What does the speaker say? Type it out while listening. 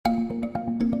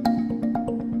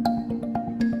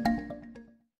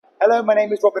Hello, my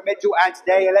name is Robert Mitchell, and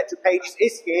today Electropages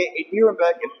is here in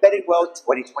Nuremberg Embedded World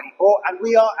 2024, and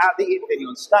we are at the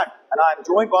Infineon stand, and I'm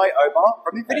joined by Omar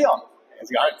from Infineon.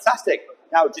 Fantastic.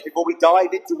 Now, just before we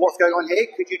dive into what's going on here,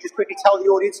 could you just quickly tell the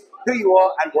audience who you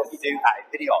are and what you do at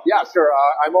Infineon? Yeah, sure.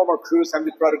 I'm Omar Cruz. I'm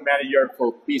the product manager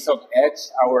for PSOC Edge,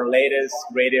 our latest,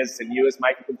 greatest, and newest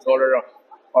microcontroller,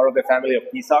 part of the family of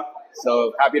PSOC.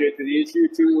 So happy to introduce you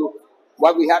to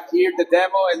what we have here, the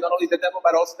demo, and not only the demo,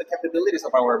 but also the capabilities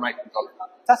of our microcontroller.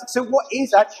 Fantastic. So what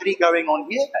is actually going on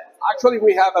here then? Actually,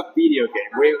 we have a video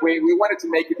game. We wanted to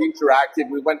make it interactive.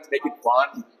 We wanted to make it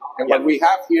fun. And what we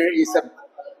have here is a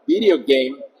video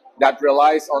game that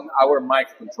relies on our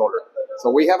microcontroller.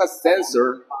 So we have a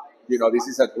sensor, this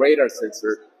is a radar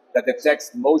sensor that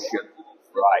detects motion,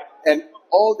 right? And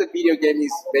all the video game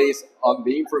is based on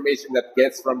the information that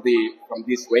gets from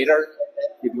this radar.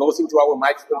 It goes into our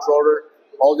microcontroller.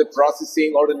 All the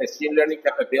processing, all the machine learning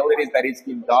capabilities that is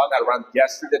being done around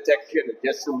gesture detection and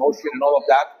gesture motion and all of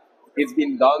that, it's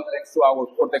been done thanks to our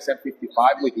Cortex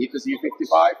M55 with Ethos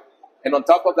U55. And on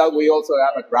top of that, we also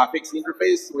have a graphics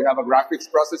interface. We have a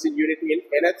graphics processing unit in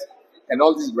it. And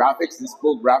all these graphics, these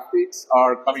cool graphics,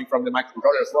 are coming from the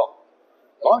microcontroller as well.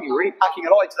 Oh, you're really packing a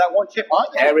lot into that one chip,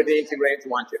 aren't you? Everything integrated into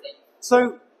one chip.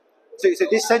 So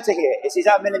this sensor here, is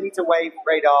that a millimeter wave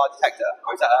radar detector?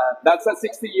 Or is that That's a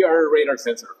 60-year radar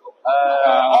sensor.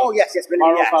 Yes,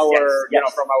 millimeter.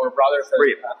 From our brothers.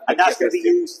 And that's going to be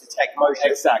used to detect motion.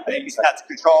 Exactly. And using that to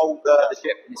control the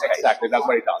ship. Exactly, that's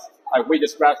what it does. We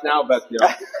just crashed now, but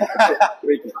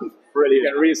we can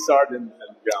restart and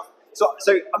go.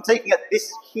 So I'm taking it.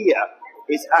 This here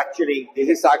is actually. This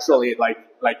is actually like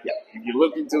if you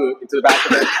look into the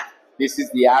back of it. This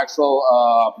is the actual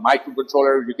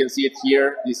microcontroller. You can see it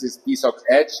here. This is PSOC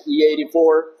Edge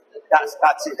E84.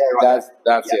 That's it there, right?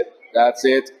 That's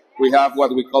it. We have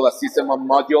what we call a system on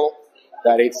module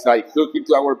that it's like hooked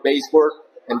into our baseboard,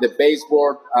 and the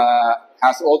baseboard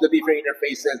has all the different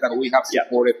interfaces that we have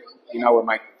supported in our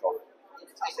microcontroller.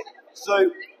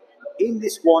 So in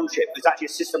this one chip, there's actually a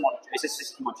system on. It's a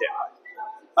system on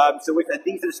chip. So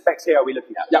these are the specs here. Are we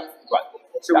looking at? Yeah. Right.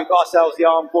 So we've got ourselves the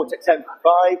ARM Cortex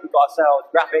M55, we've got ourselves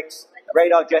graphics,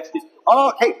 radar gestures. Oh,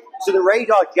 okay. So the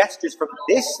radar gestures from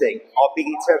this thing are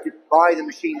being interpreted by the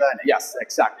machine learning. Yes,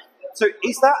 exactly. So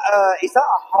is that a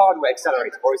hardware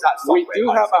accelerator or is that software? We do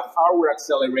have a hardware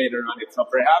accelerator on it. So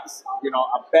perhaps,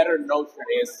 a better notion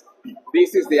is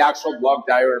this is the actual block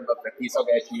diagram of the PSOC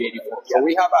Edge E84. So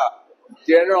we have a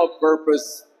general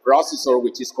purpose processor,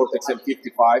 which is Cortex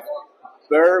M55.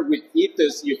 Paired with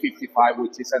Ethos U55,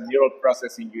 which is a neural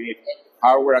processing unit,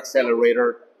 hardware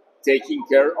accelerator, taking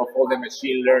care of all the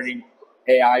machine learning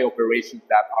AI operations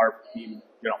that are being,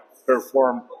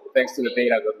 performed thanks to the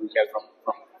data that we get from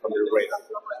the radar.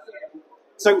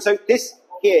 So this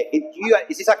here,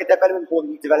 is this like a development board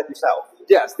that you developed yourself?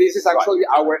 Yes, this is actually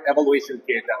our evaluation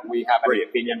kit that we have in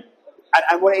Infineon.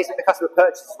 And what it is that the customer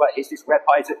purchases is this web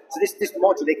high. So this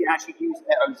module they can actually use in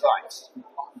their own sites.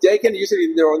 They can use it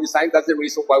in their own design. That's the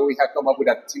reason why we have come up with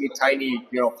a tiny,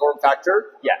 form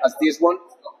factor as this one.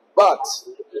 But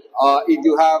if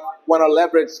you want to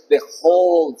leverage the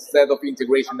whole set of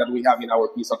integration that we have in our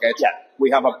PSOC Edge,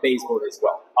 we have a baseboard as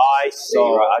well. I see.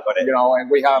 Right, I got it. And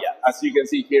we have, as you can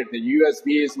see here, the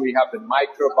USBs. We have the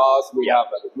micro bus. We have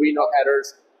the Arduino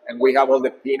headers, and we have all the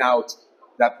pinout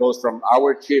that goes from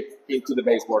our chip into the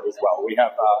baseboard as well. We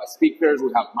have speakers.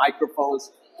 We have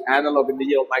microphones. Analog and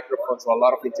digital microphones, so a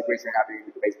lot of integration happening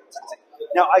with the baseboard.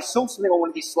 Now, I saw something on one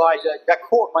of these slides that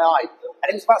caught my eye,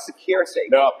 and it was about security.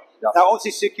 Now,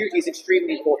 obviously, security is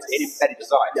extremely important in embedded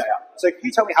design. So, can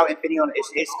you tell me how Infineon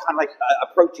is kind of like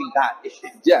approaching that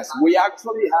issue? Yes, we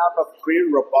actually have a pretty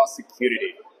robust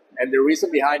security, and the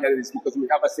reason behind that is because we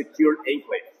have a secure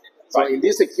enclave. So, in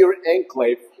this secure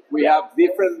enclave, we have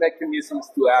different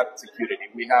mechanisms to add security.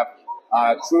 We have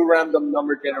true random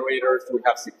number generators. We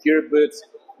have secure boots.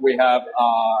 We have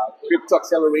crypto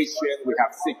acceleration, we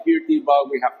have security debug,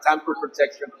 we have tamper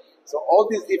protection. So all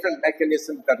these different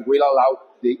mechanisms that will allow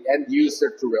the end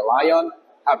user to rely on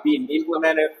have been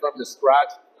implemented from the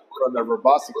scratch, from a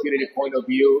robust security point of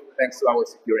view, thanks to our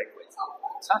secure enclave.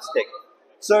 Fantastic.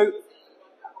 So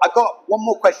I've got one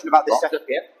more question about this setup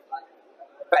here.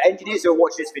 For engineers who are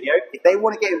watching this video, if they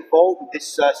want to get involved with this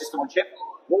system on chip,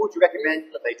 what would you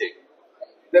recommend that they do?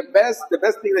 The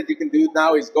best thing that you can do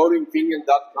now is go to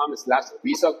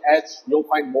Infineon.com/PSOC Edge. You'll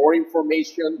find more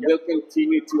information. We'll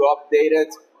continue to update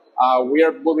it. We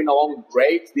are moving along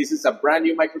great. This is a brand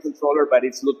new microcontroller, but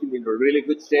it's looking in a really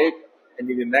good shape. And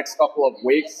in the next couple of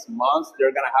weeks, months,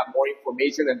 they're going to have more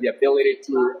information and the ability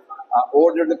to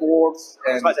order the boards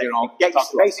and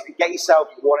basically get yourself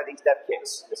one of these dev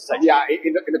kits. Yeah,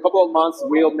 in a couple of months,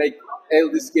 we'll make all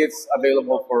these kits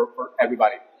available for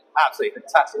everybody. Absolutely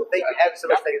fantastic. Well, thank you ever so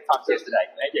much for taking the time to see us today.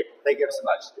 Thank you. Thank you ever so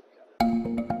much.